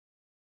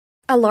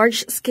A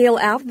large-scale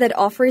app that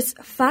offers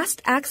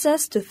fast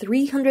access to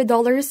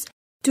 $300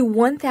 to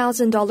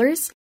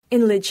 $1,000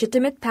 in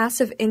legitimate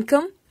passive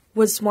income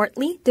was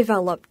smartly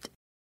developed.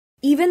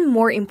 Even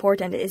more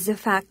important is the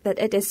fact that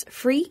it is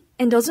free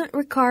and doesn't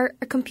require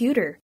a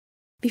computer.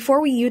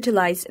 Before we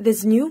utilize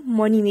this new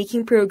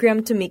money-making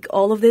program to make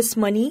all of this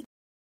money,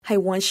 I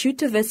want you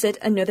to visit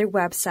another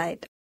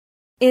website.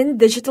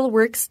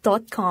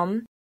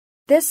 InDigitalWorks.com,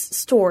 this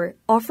store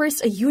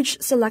offers a huge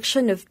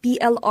selection of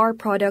PLR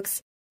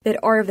products that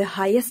are of the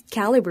highest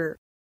caliber.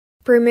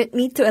 Permit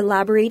me to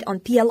elaborate on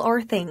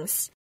PLR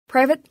things.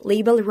 Private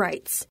label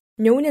rights,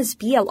 known as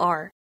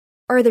PLR,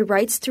 are the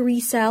rights to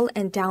resell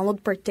and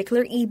download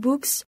particular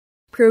ebooks,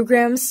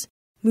 programs,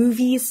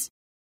 movies,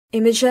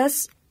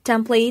 images,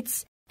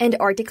 templates, and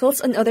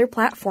articles on other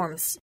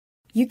platforms.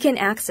 You can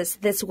access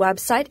this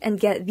website and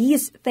get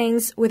these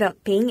things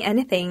without paying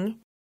anything.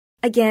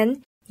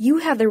 Again, you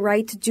have the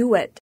right to do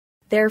it.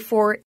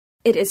 Therefore,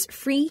 it is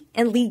free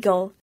and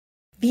legal.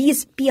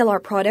 These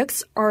PLR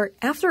products are,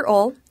 after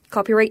all,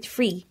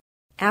 copyright-free.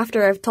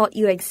 After I've taught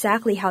you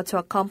exactly how to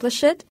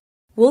accomplish it,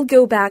 we'll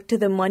go back to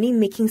the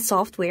money-making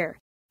software,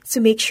 so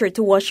make sure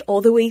to watch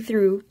all the way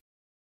through.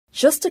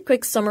 Just a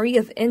quick summary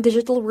of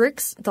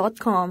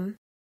InDigitalWorks.com.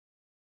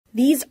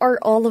 These are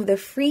all of the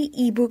free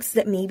ebooks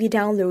that may be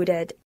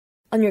downloaded.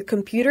 On your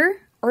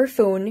computer or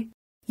phone,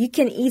 you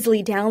can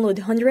easily download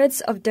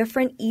hundreds of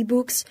different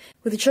ebooks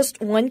with just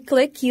one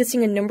click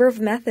using a number of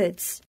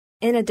methods.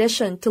 In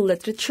addition to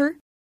literature,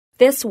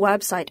 this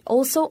website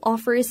also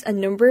offers a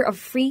number of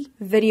free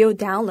video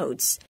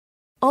downloads.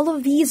 All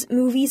of these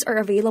movies are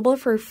available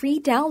for free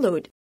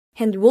download,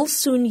 and we'll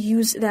soon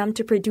use them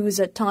to produce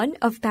a ton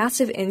of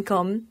passive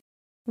income.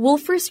 We'll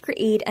first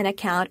create an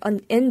account on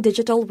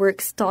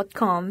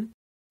InDigitalWorks.com.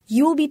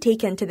 You will be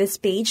taken to this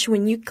page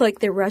when you click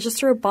the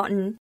Register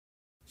button.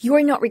 You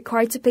are not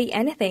required to pay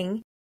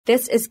anything.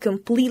 This is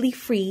completely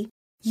free.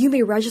 You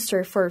may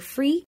register for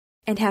free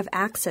and have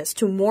access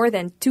to more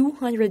than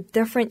 200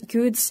 different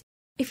goods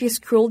if you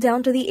scroll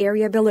down to the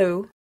area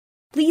below.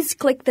 Please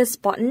click this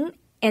button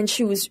and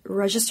choose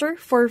Register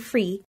for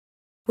free,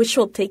 which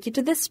will take you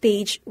to this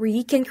page where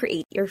you can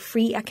create your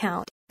free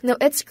account. Now,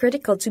 it's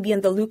critical to be on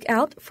the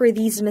lookout for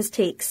these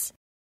mistakes.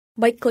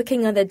 By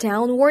clicking on the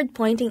downward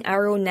pointing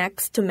arrow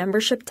next to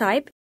membership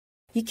type,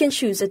 you can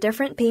choose a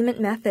different payment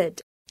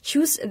method.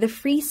 Choose the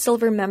free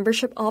silver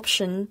membership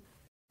option,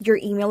 your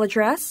email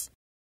address,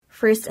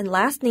 first and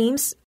last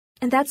names,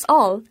 and that's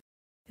all.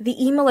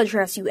 The email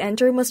address you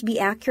enter must be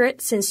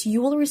accurate since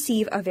you will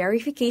receive a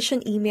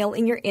verification email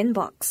in your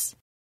inbox.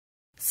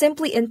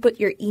 Simply input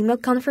your email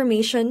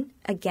confirmation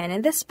again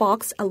in this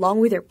box along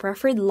with your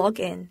preferred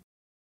login.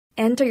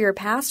 Enter your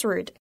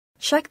password,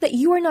 check that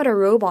you are not a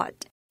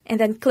robot, and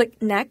then click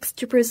Next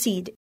to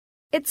proceed.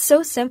 It's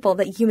so simple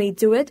that you may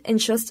do it in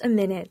just a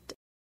minute.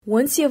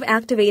 Once you have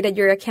activated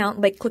your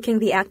account by clicking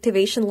the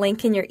activation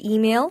link in your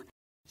email,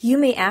 you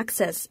may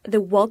access the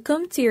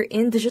Welcome to your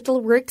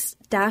InDigitalWorks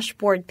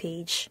dashboard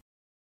page.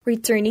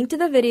 Returning to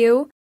the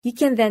video, you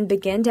can then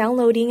begin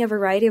downloading a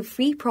variety of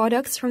free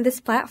products from this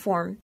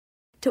platform.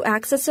 To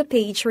access a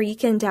page where you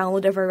can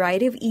download a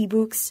variety of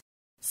ebooks,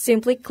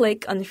 simply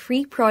click on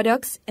Free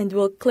Products and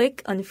we'll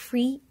click on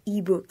Free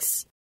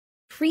eBooks.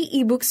 Free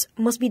ebooks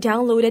must be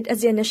downloaded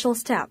as the initial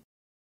step.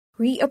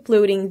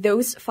 Re-uploading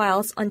those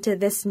files onto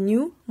this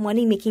new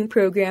money-making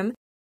program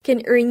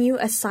can earn you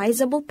a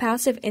sizable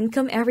passive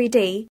income every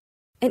day,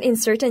 and in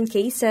certain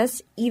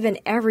cases, even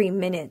every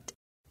minute.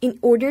 In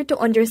order to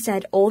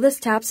understand all the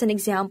steps and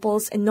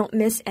examples and not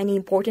miss any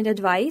important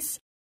advice,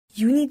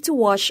 you need to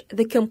watch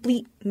the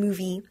complete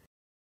movie.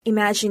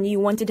 Imagine you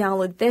want to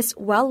download this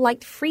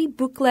well-liked free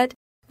booklet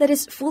that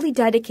is fully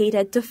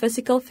dedicated to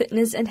physical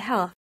fitness and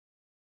health.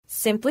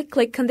 Simply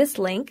click on this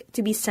link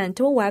to be sent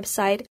to a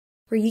website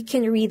where you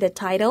can read the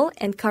title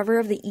and cover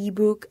of the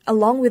ebook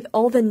along with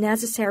all the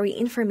necessary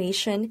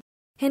information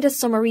and a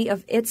summary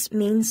of its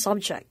main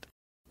subject.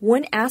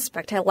 One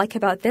aspect I like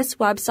about this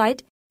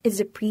website is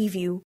the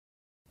preview.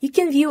 You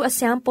can view a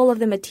sample of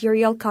the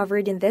material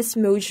covered in this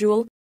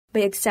module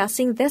by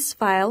accessing this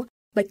file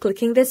by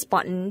clicking this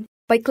button.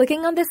 By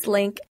clicking on this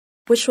link,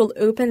 which will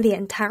open the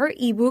entire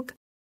ebook,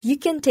 you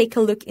can take a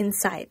look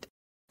inside.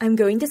 I'm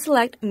going to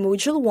select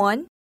Module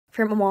 1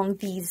 from among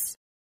these,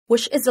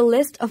 which is a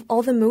list of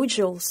all the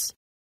modules.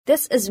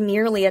 This is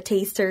merely a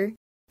taster.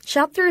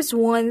 Chapters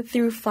 1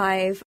 through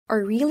 5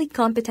 are really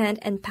competent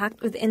and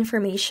packed with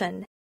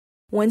information.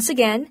 Once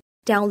again,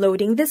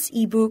 downloading this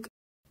ebook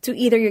to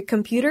either your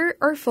computer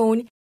or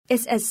phone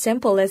is as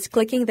simple as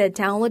clicking the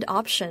download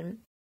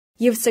option.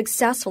 You've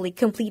successfully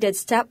completed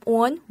step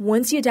 1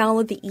 once you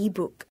download the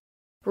ebook.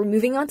 We're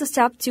moving on to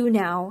step 2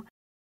 now,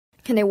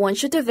 and I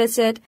want you to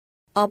visit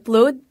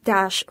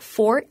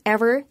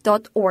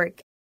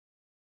upload-forever.org,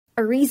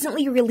 a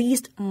recently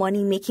released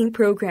money-making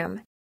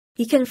program.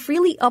 You can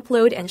freely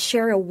upload and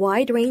share a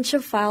wide range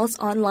of files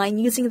online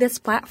using this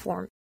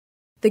platform.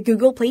 The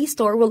Google Play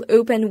Store will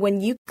open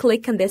when you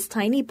click on this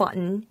tiny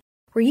button,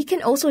 where you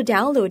can also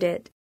download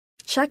it.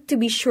 Check to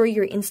be sure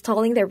you're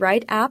installing the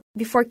right app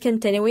before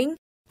continuing,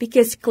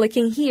 because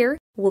clicking here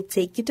will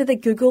take you to the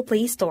Google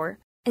Play Store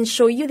and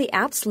show you the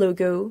app's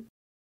logo.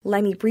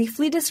 Let me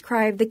briefly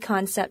describe the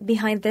concept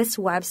behind this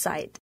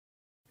website.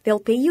 They'll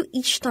pay you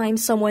each time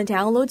someone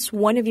downloads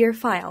one of your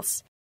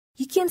files.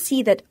 You can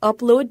see that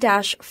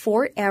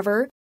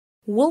Upload-Forever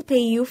will pay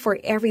you for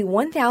every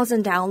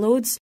 1,000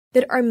 downloads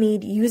that are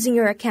made using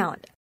your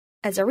account.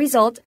 As a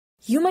result,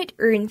 you might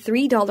earn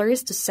 $3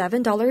 to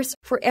 $7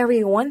 for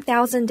every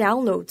 1,000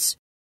 downloads.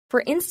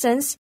 For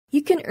instance,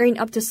 you can earn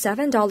up to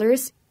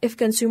 $7 if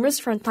consumers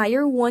from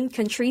Tier 1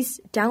 countries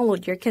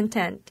download your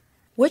content.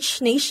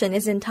 Which nation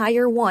is in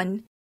Tier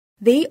 1?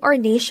 They are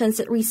nations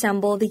that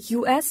resemble the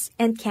US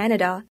and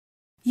Canada.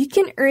 You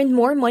can earn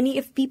more money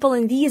if people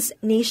in these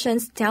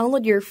nations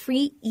download your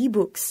free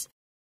ebooks.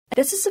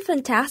 This is a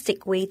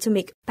fantastic way to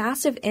make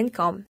passive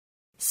income.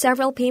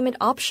 Several payment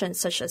options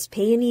such as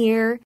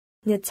Payoneer,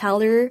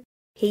 Neteller,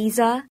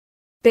 Haza,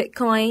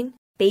 Bitcoin,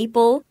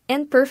 PayPal,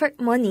 and Perfect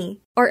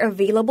Money are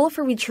available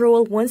for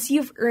withdrawal once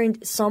you've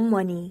earned some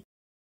money.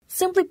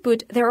 Simply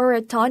put, there are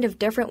a ton of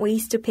different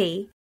ways to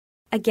pay.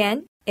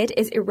 Again, it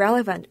is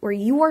irrelevant where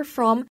you are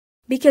from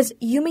because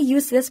you may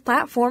use this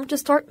platform to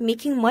start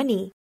making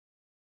money.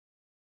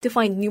 To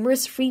find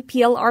numerous free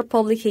PLR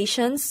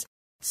publications,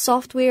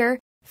 software,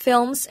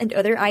 films, and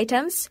other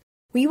items,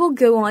 we will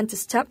go on to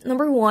step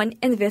number 1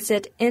 and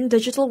visit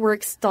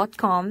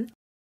indigitalworks.com.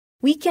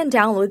 We can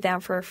download them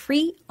for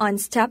free on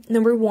step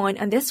number 1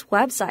 on this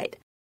website,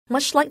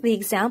 much like the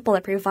example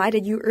I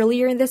provided you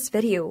earlier in this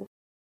video,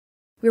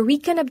 where we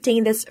can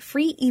obtain this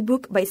free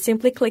ebook by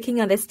simply clicking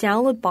on this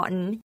download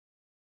button.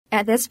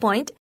 At this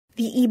point,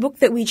 the ebook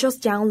that we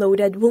just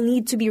downloaded will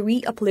need to be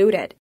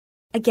re-uploaded.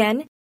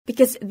 Again,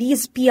 because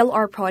these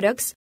PLR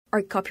products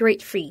are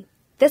copyright-free.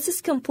 This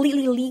is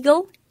completely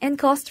legal and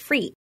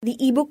cost-free. The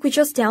ebook we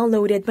just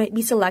downloaded might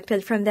be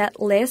selected from that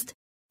list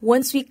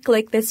once we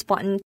click this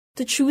button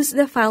to choose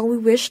the file we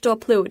wish to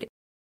upload.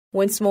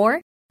 Once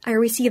more, I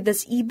received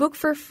this ebook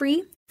for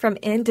free from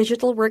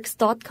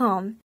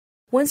indigitalworks.com.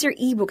 Once your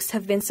ebooks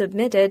have been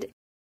submitted,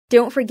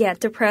 don't forget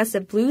to press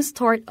the blue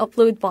Start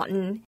Upload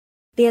button.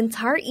 The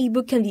entire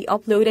ebook can be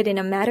uploaded in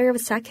a matter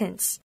of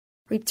seconds.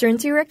 Return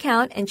to your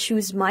account and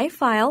choose My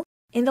File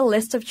in the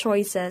list of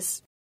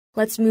choices.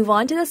 Let's move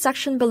on to the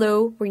section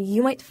below where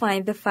you might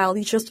find the file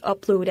you just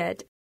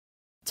uploaded.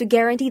 To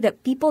guarantee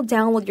that people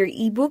download your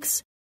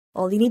ebooks,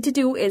 all you need to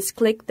do is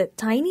click the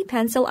tiny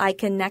pencil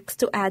icon next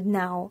to Add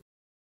Now.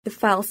 The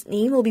file's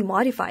name will be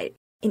modified.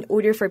 In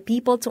order for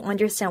people to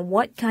understand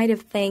what kind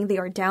of thing they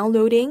are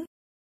downloading,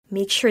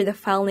 make sure the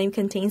file name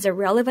contains a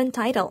relevant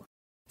title,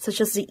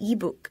 such as the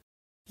ebook.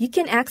 You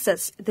can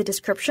access the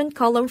description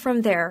column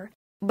from there,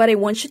 but I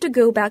want you to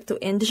go back to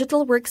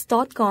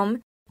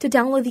indigitalworks.com to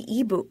download the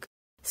ebook.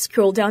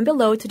 Scroll down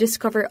below to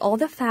discover all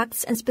the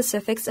facts and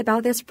specifics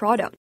about this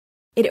product.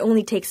 It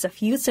only takes a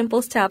few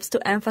simple steps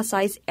to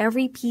emphasize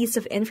every piece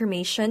of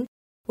information,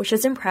 which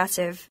is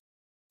impressive.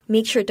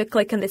 Make sure to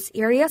click on this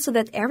area so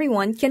that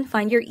everyone can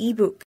find your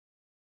ebook.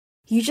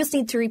 You just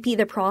need to repeat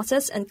the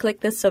process and click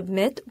the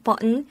Submit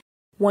button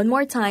one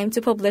more time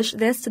to publish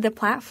this to the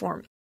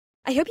platform.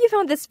 I hope you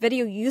found this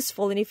video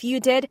useful, and if you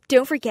did,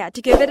 don't forget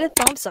to give it a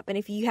thumbs up, and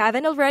if you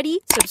haven't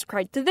already,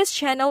 subscribe to this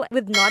channel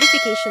with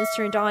notifications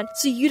turned on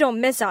so you don't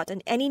miss out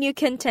on any new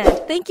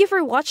content. Thank you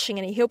for watching,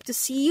 and I hope to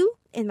see you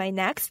in my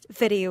next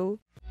video.